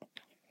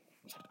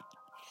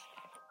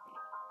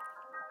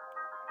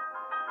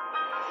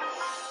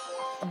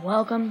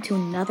Welcome to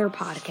another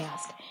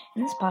podcast.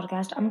 In this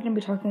podcast, I'm going to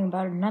be talking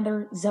about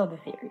another Zelda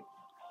theory.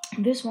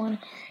 This one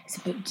is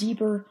a bit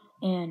deeper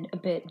and a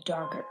bit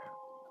darker.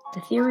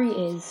 The theory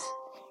is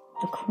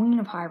the Queen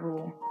of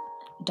Hyrule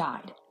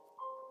died,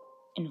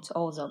 and it's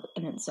all Zelda,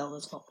 and it's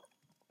Zelda's fault.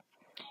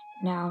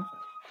 Now,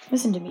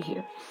 listen to me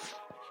here.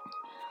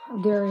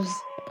 There's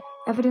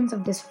evidence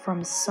of this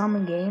from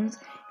some games,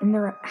 and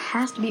there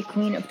has to be a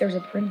queen if there's a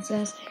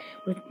princess,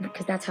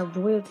 because that's how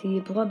royalty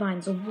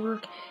bloodlines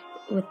work.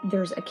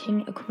 There's a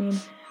king, a queen,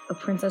 a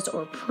princess,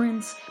 or a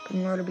prince. But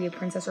in order to be a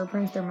princess or a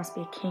prince, there must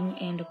be a king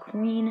and a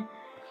queen.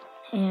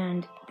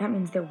 And that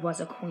means there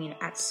was a queen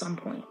at some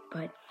point.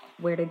 But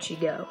where did she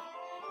go?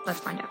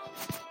 Let's find out.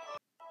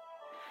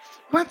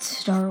 Let's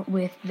start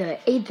with the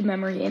 8th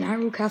memory in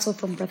Hyrule Castle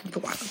from Breath of the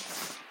Wild.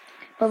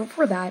 But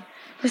before that,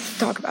 let's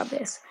talk about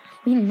this.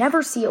 We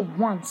never see it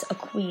once a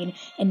queen,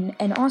 and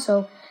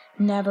also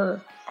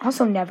never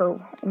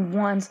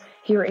once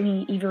hear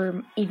any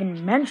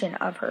even mention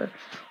of her.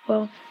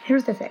 Well,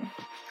 here's the thing.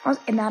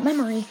 In that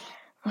memory,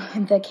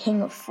 the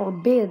king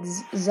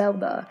forbids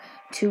Zelda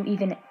to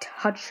even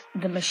touch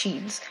the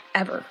machines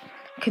ever.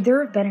 Could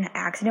there have been an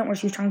accident where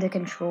she was trying to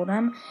control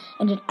them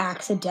and it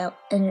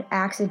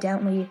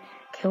accidentally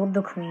killed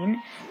the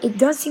queen? It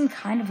does seem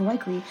kind of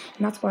likely, and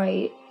that's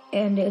why.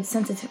 And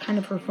since it's kind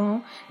of her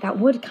fault, that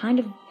would kind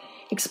of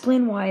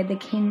explain why the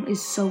king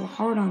is so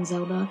hard on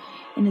Zelda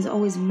and is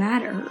always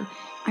mad at her.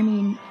 I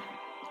mean,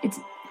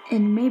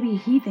 and maybe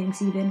he thinks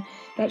even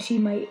that she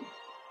might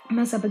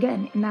mess up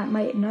again, and that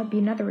might not be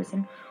another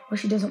reason why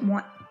he doesn't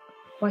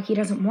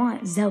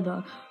want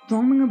Zelda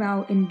roaming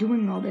about and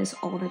doing all this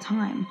all the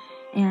time.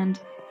 And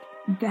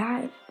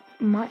that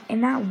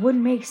would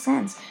make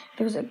sense.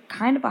 There's a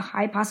kind of a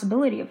high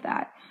possibility of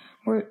that,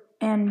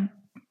 and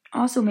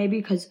also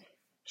maybe because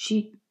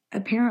she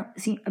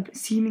apparently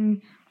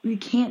seemingly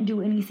can't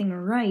do anything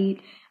right.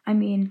 I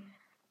mean,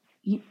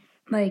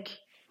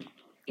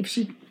 if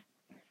she,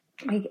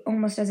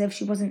 almost as if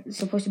she wasn't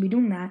supposed to be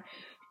doing that,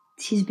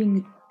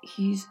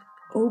 he's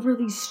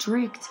overly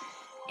strict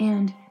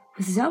and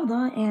with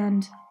Zelda,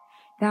 and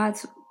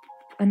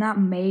that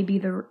may be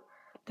the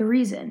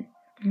reason.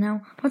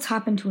 Now, let's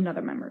hop into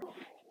another memory.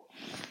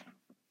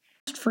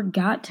 I just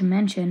forgot to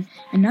mention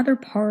another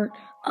part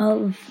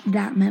of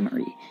that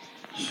memory.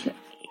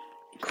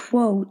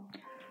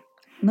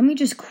 Let me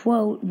just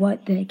quote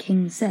what the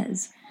king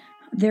says.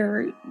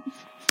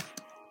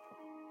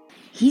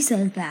 He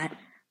says that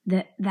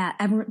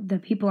the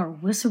people are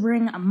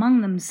whispering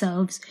among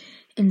themselves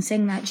and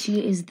saying that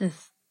she is the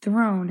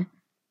throne,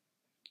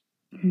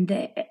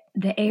 the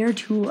heir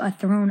to a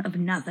throne of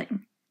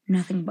nothing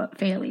but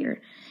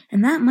failure.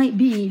 And that might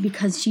be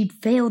because she'd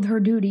failed her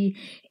duty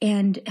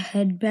and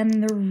had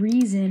been the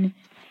reason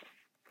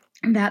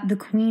that the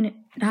queen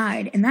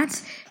died. And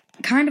that's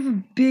kind of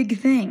a big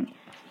thing.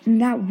 And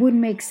that would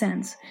make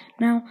sense.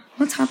 Now,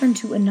 let's hop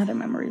into another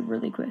memory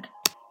really quick.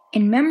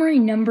 In memory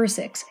number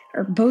 6,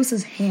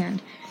 Urbosa's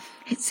hand,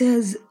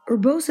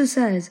 Urbosa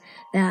says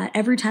that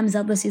every time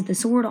Zelda sees the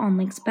sword on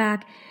Link's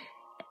back,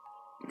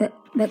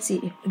 let's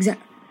see,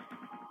 exactly.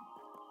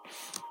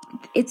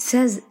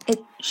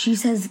 She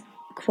says,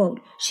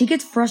 quote, she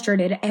gets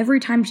frustrated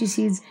every time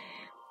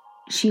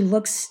she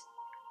looks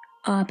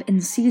up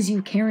and sees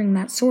you carrying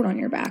that sword on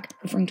your back,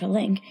 referring to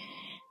Link,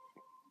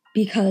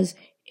 because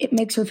it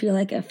makes her feel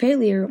like a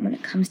failure when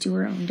it comes to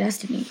her own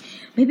destiny.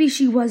 Maybe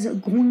she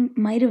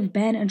might have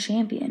been a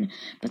champion,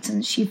 but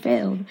since she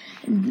failed,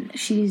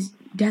 she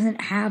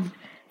doesn't have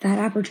that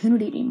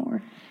opportunity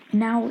anymore.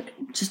 Now it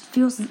just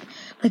feels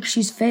like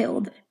she's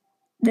failed.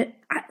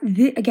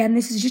 Again,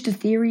 this is just a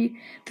theory.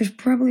 There's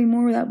probably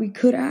more that we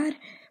could add,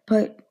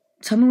 but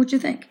tell me what you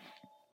think.